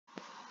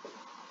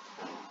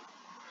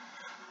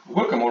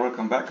Welcome or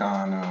welcome back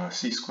on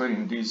C Square.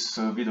 In this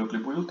video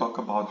clip we will talk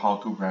about how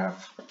to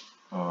graph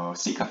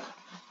secant.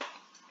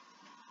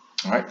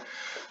 Alright,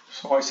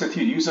 so I said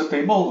here use a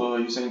table,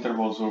 use the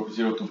intervals of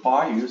 0 to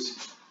pi,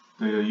 use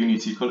the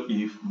unit circle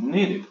if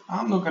needed.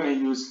 I'm not going to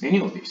use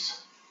any of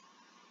this.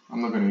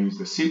 I'm not going to use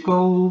the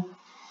circle,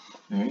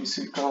 the unit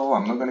circle,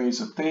 I'm not going to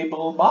use a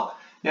table, but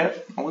yeah,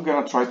 we're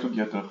going to try to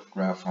get a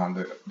graph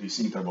under this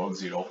interval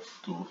 0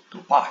 to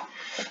pi.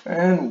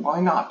 And why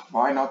not?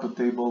 Why not a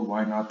table?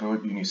 Why not a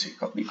unit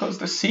circle? Because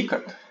the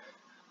secant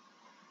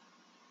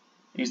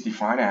is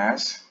defined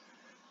as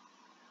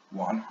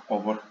 1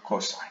 over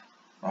cosine,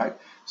 right?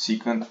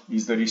 Secant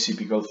is the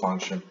reciprocal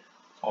function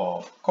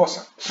of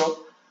cosine.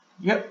 So,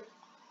 yeah,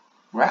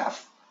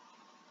 graph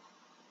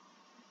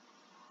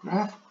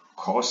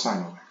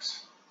cosine of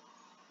x.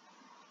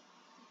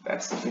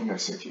 That's the thing I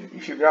said here.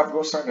 If you graph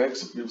cosine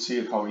x, you'll see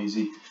it how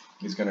easy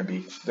it's going to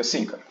be the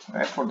secant.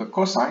 And for the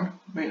cosine,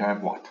 we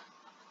have what?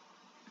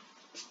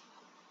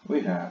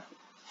 We have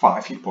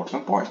 5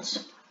 important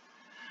points.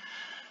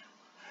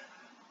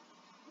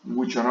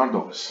 Which one are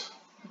those?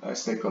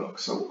 Let's take a look.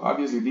 So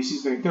obviously this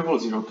is the interval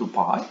 0 to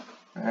pi,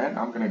 and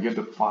I'm going to get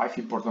the 5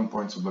 important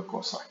points of the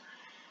cosine.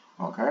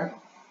 Okay,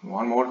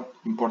 one more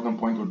important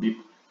point would be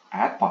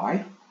add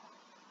pi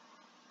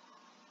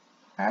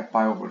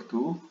over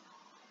 2,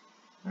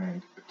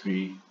 and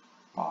 3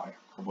 pi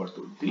over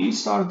 2.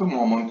 These are the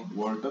moment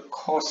where the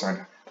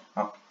cosine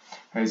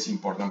has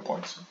important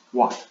points.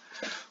 What?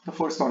 The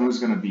first one is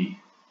going to be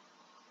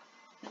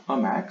a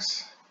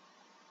max.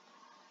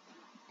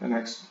 The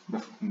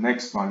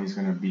next one is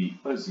going to be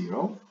a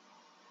 0,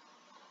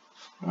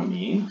 a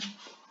mean,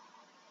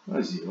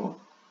 a 0,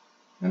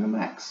 and a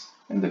max.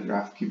 And the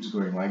graph keeps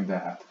going like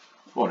that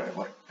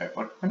forever,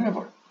 ever, and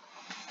ever.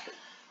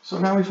 So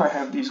now if I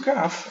have this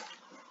graph,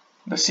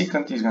 the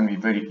secant is going to be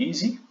very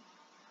easy.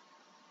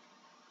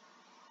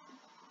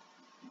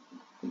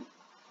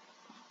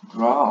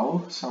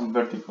 Draw some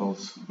vertical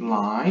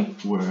line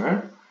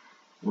where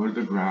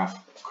the graph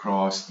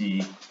cross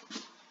the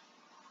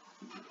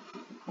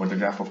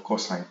graph of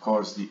cosine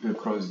cross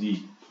the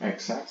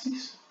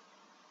x-axis,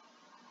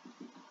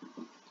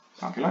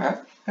 something like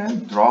that,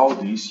 and draw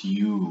these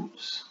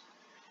u's.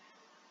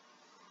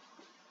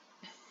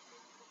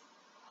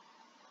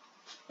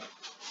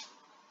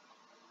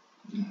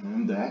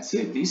 And that's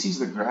it. This is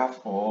the graph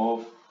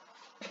of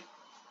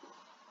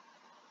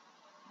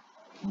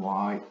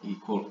y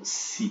equals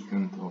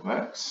secant of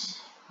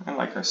x, and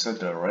like I said,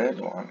 the red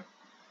one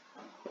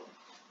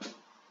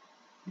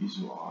is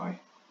y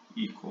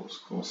equals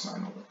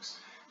cosine of x.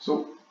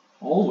 So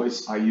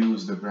always I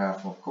use the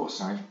graph of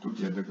cosine to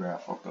get the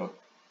graph of the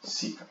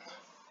secant.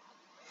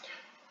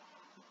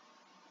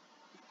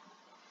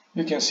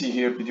 You can see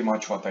here pretty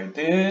much what I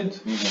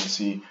did. You can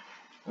see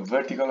the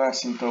vertical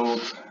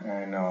asymptote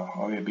and a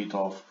little bit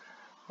of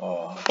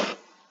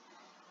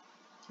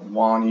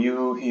 1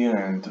 u here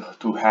and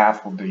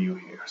 2/2 of the u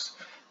here.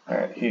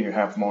 Here you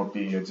have more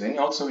periods, and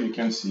also you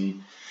can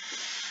see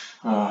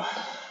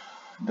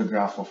the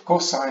graph of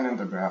cosine and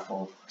the graph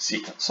of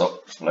secant.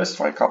 So let's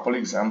try a couple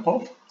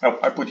examples.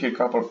 I put here a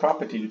couple of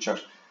properties which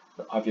are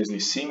obviously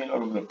similar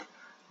with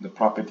the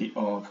property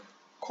of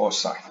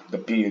cosine. The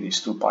period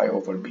is 2 pi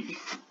over b.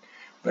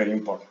 Very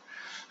important.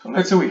 So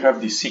let's say we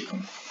have this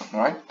secant,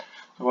 right?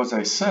 So as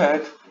I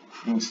said,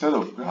 instead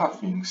of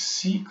graphing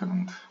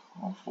secant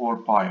of 4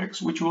 pi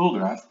x, which we'll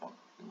graph,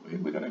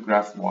 we're going to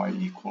graph y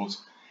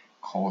equals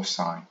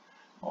cosine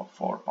of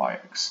 4 pi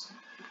x.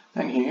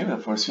 And here, the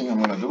first thing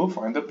I'm going to do,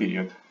 find the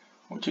period,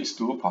 which is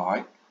 2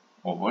 pi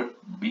over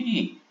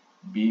b.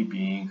 b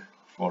being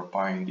 4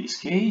 pi in this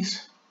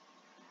case.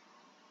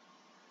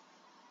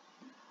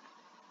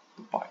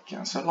 The pi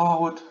cancel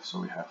out,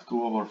 so we have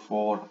 2 over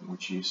 4,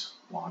 which is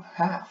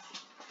 1/2.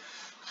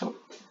 So,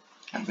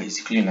 and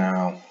basically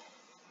now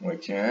we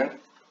can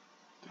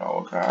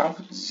draw a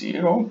graph.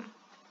 0,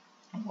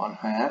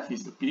 1/2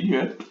 is the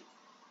period.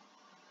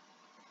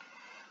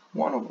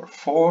 1 over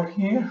 4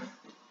 here.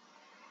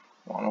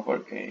 1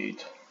 over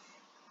 8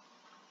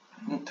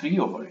 and 3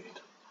 over 8.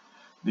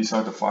 These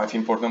are the 5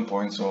 important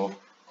points of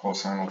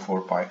cosine of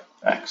 4 pi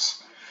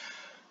x.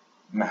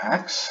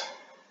 Max,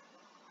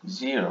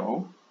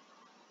 0,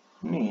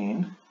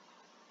 mean,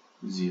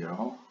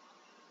 0,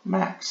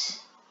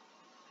 max.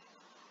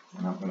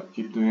 And I'm going to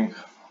keep doing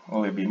a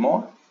little bit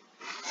more.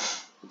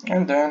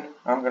 And then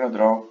I'm going to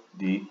draw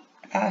the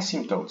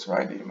asymptotes,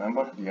 right? Do you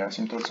remember? The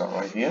asymptotes are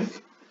right here.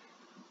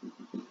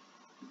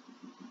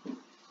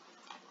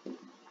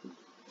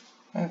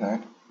 And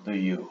then the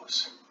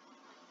u's.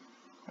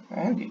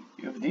 And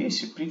if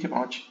this is pretty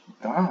much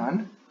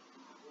done,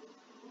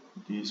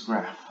 this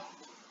graph.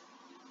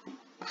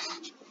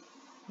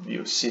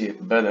 You see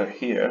it better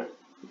here,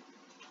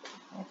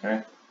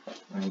 okay,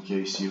 in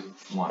case you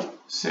want to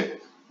see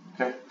it,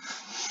 okay.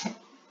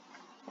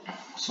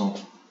 So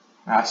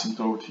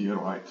asymptote here,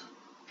 right,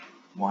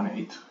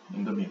 1/8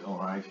 in the middle,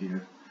 right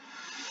here.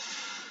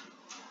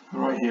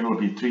 Right here will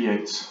be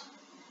 3/8.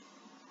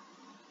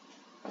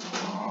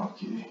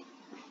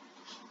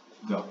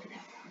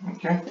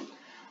 Okay.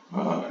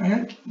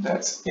 And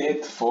that's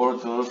it for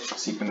the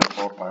secant of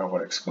 4 pi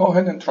over x. Go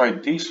ahead and try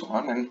this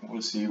one and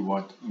we'll see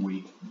what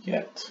we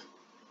get.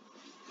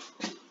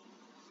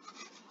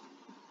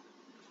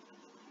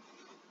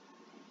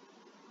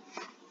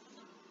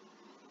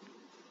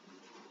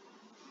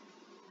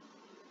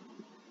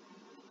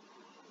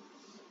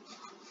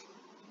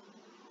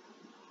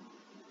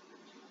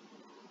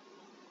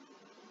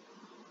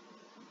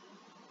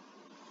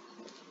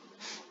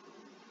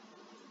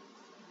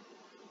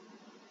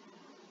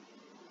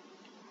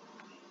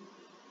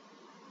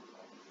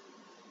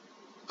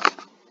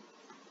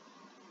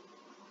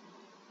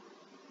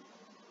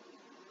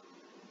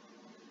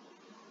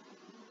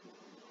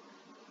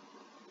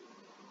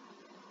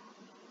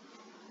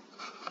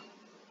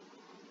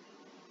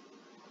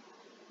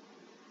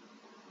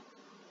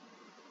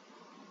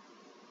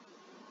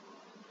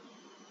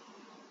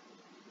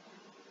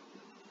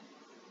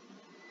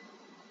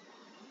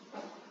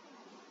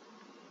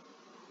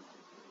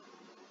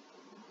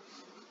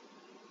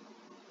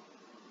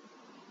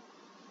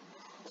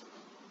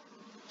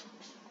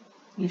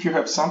 If you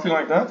have something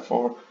like that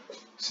for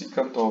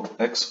secant of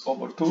x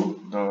over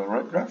 2, the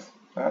right graph,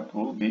 that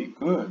will be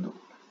good.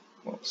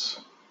 Oops.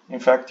 In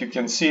fact, you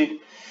can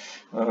see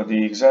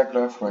the exact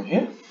graph right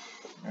here,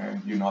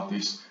 and you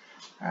notice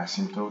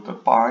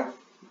asymptote pi,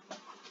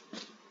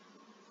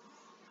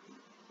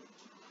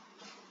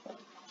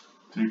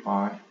 3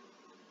 pi,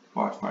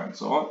 5 pi, and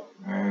so on.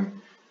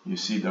 And you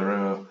see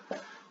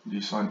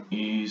this one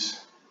is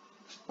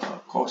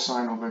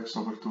cosine of x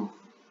over 2.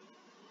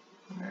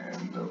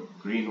 And the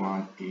green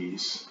one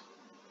is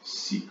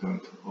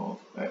secant of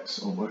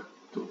x over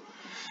 2.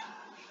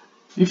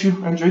 If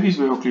you enjoyed this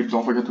video clip,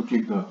 don't forget to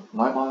click the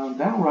like button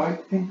down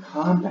right and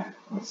comment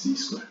on C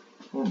squared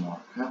for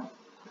more help.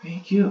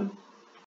 Thank you.